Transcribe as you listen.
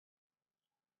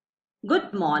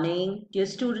Good morning, dear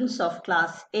students of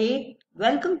class 8.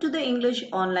 Welcome to the English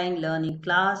online learning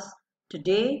class.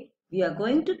 Today we are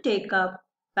going to take up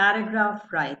paragraph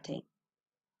writing.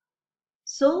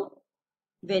 So,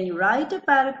 when you write a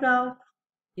paragraph,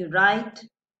 you write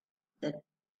the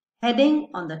heading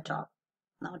on the top.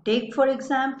 Now, take for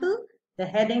example, the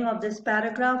heading of this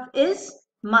paragraph is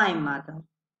My Mother.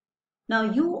 Now,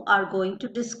 you are going to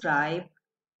describe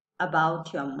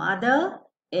about your mother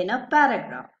in a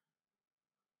paragraph.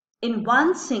 In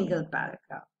one single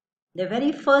paragraph. The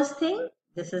very first thing,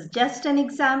 this is just an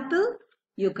example.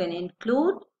 You can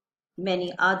include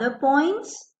many other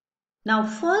points. Now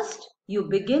first, you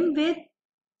begin with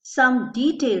some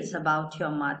details about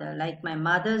your mother. Like my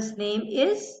mother's name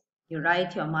is, you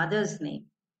write your mother's name.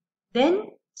 Then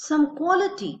some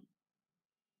quality.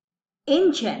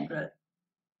 In general,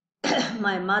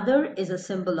 my mother is a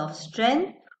symbol of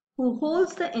strength who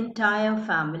holds the entire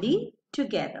family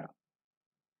together.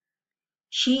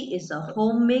 She is a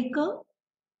homemaker,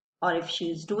 or if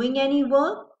she is doing any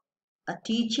work, a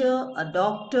teacher, a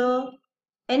doctor,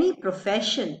 any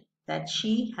profession that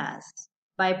she has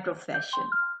by profession,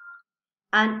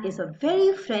 and is a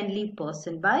very friendly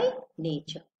person by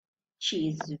nature. She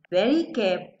is a very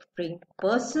carefree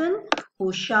person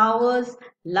who showers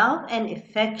love and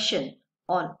affection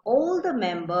on all the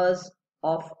members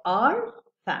of our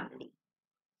family.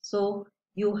 So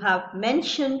you have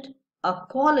mentioned a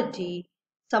quality,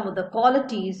 some of the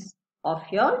qualities of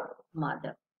your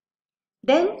mother.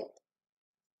 Then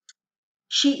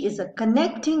she is a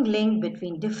connecting link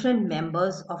between different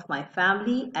members of my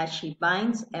family as she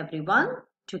binds everyone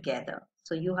together.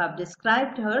 So you have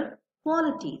described her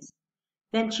qualities.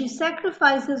 Then she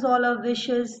sacrifices all her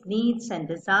wishes, needs, and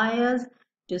desires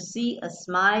to see a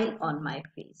smile on my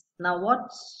face. Now,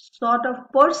 what sort of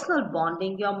personal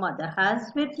bonding your mother has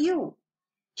with you?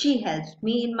 She helps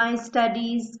me in my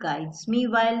studies, guides me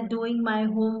while doing my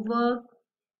homework.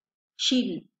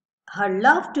 Her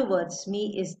love towards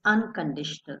me is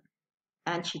unconditional,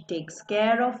 and she takes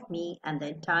care of me and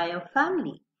the entire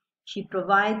family. She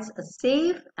provides a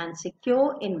safe and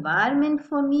secure environment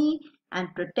for me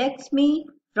and protects me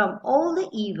from all the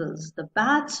evils, the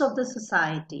bads of the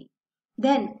society.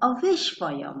 Then a wish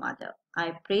for your mother.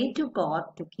 I pray to God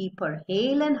to keep her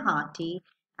hale and hearty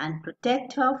and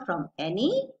protect her from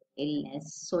any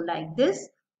illness. So like this,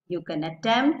 you can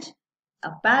attempt a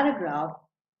paragraph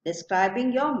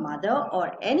describing your mother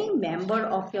or any member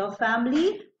of your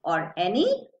family or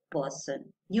any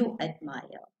person you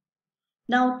admire.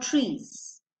 Now,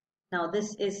 trees. Now,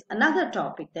 this is another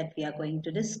topic that we are going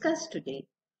to discuss today.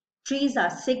 Trees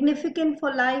are significant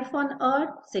for life on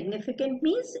earth. Significant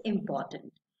means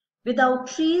important. Without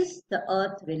trees, the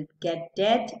earth will get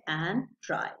dead and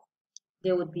dry.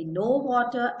 There would be no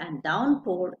water and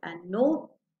downpour and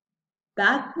no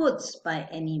backwoods by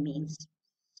any means.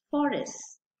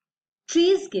 Forests.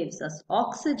 Trees gives us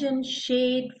oxygen,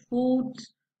 shade, food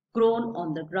grown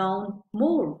on the ground,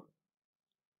 more.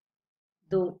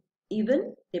 Though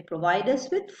even they provide us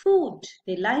with food.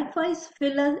 They likewise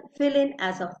fill in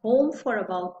as a home for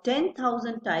about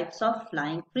 10,000 types of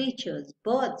flying creatures,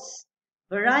 birds,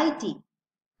 variety,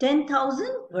 10,000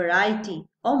 variety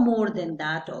or more than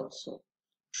that also.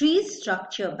 Trees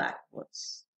structure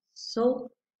backwards.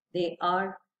 So they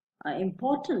are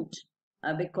important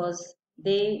because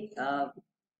they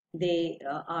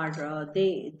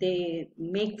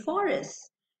make forests.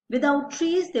 Without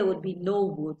trees, there would be no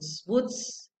woods.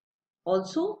 Woods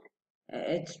also,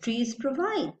 trees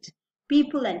provide.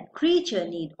 People and creature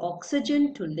need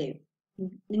oxygen to live.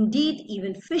 Indeed,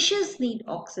 even fishes need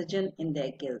oxygen in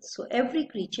their gills. So every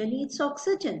creature needs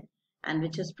oxygen, and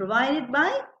which is provided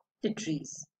by the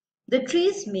trees. The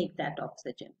trees make that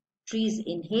oxygen. Trees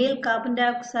inhale carbon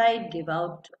dioxide, give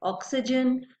out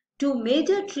oxygen. Two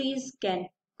major trees can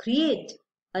create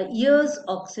a year's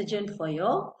oxygen for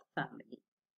your family.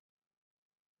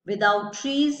 Without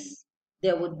trees,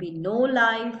 there would be no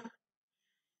life.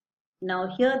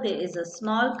 Now here there is a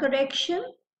small correction.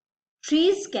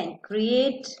 Trees can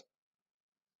create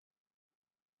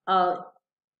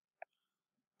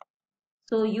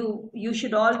so you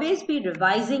should always be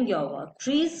revising your work.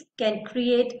 Trees can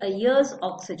create a year's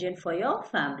oxygen for your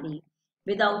family.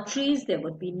 Without trees, there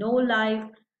would be no life.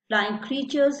 Flying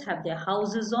creatures have their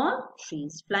houses on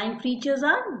trees. Flying creatures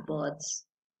are birds.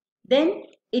 Then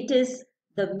it is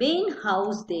the main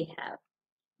house they have.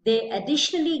 They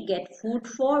additionally get food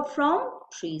from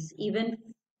trees. Even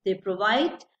they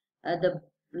provide the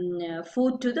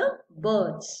food to the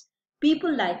birds.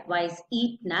 People likewise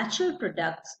eat natural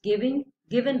products given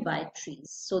by trees.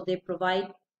 So they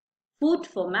provide food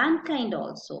for mankind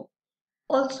also.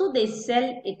 Also, they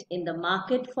sell it in the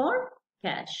market for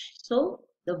cash. So,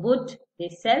 the wood they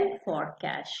sell for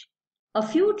cash. A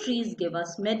few trees give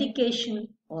us medication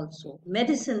also,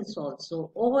 medicines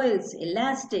also, oils,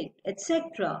 elastic,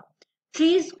 etc.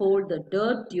 Trees hold the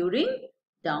dirt during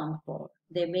downpour.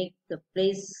 They make the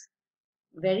place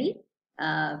very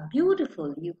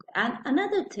beautiful. And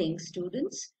another thing,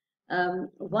 students,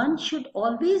 one should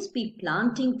always be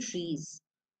planting trees.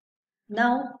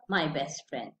 Now, my best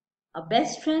friend. A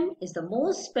best friend is the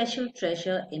most special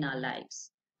treasure in our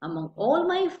lives. Among all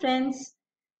my friends,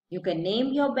 you can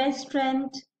name your best friend.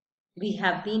 We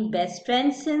have been best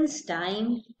friends since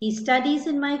time. He studies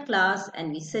in my class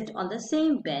and we sit on the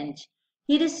same bench.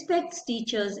 He respects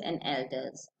teachers and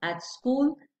elders. At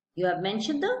school, you have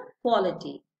mentioned the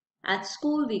quality. At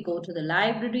school, we go to the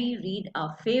library, read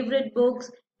our favorite books,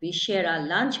 we share our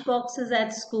lunch boxes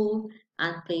at school,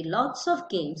 and play lots of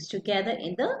games together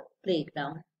in the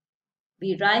playground.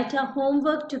 We write our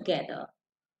homework together.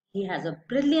 He has a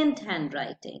brilliant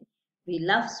handwriting. We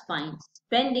love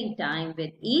spending time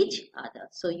with each other.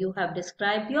 So you have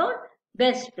described your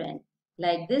best friend.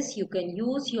 Like this, you can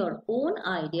use your own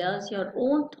ideas, your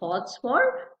own thoughts for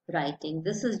writing.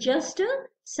 This is just a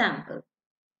sample.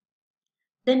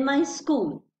 Then my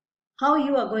school. How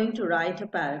you are going to write a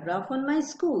paragraph on my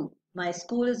school? My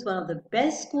school is one of the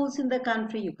best schools in the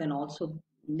country. You can also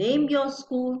name your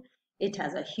school. It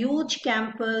has a huge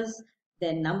campus,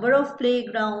 then number of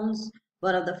playgrounds,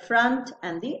 one of the front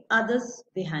and the others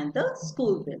behind the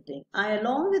school building. I,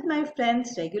 along with my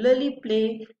friends, regularly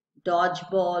play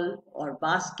dodgeball or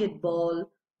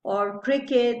basketball or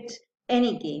cricket,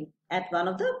 any game at one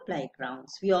of the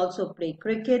playgrounds. We also play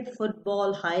cricket,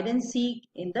 football, hide and seek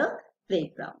in the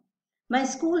playground. My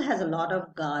school has a lot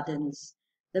of gardens.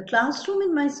 The classroom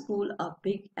in my school are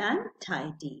big and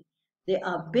tidy. They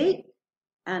are big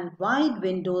and wide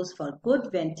windows for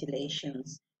good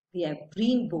ventilations. We have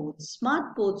green boards,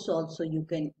 smart boards also. You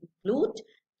can include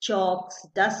chalks,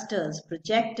 dusters,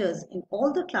 projectors in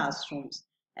all the classrooms.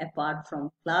 Apart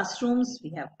from classrooms, we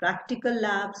have practical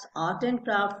labs, art and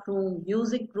craft room,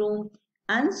 music room,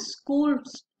 and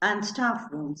schools and staff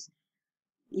rooms.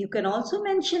 You can also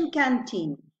mention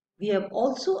canteen. We have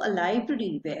also a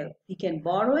library where we can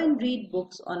borrow and read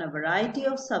books on a variety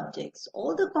of subjects.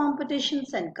 All the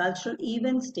competitions and cultural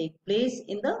events take place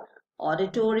in the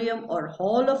auditorium or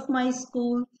hall of my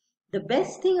school. The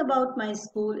best thing about my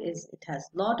school is it has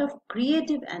a lot of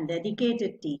creative and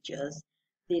dedicated teachers.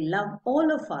 They love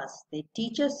all of us. They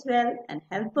teach us well and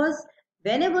help us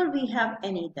whenever we have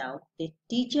any doubt. They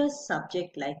teach us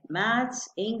subjects like maths,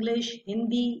 English,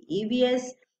 Hindi,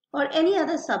 EVS, or any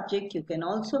other subject. You can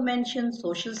also mention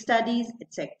social studies,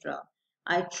 etc.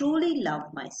 I truly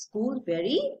love my school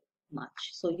very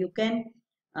much. So you can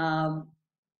um,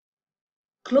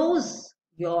 close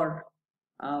your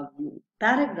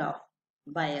paragraph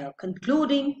by a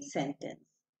concluding sentence.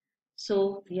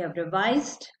 So we have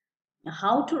revised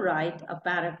how to write a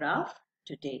paragraph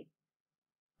today.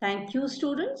 Thank you,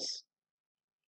 students.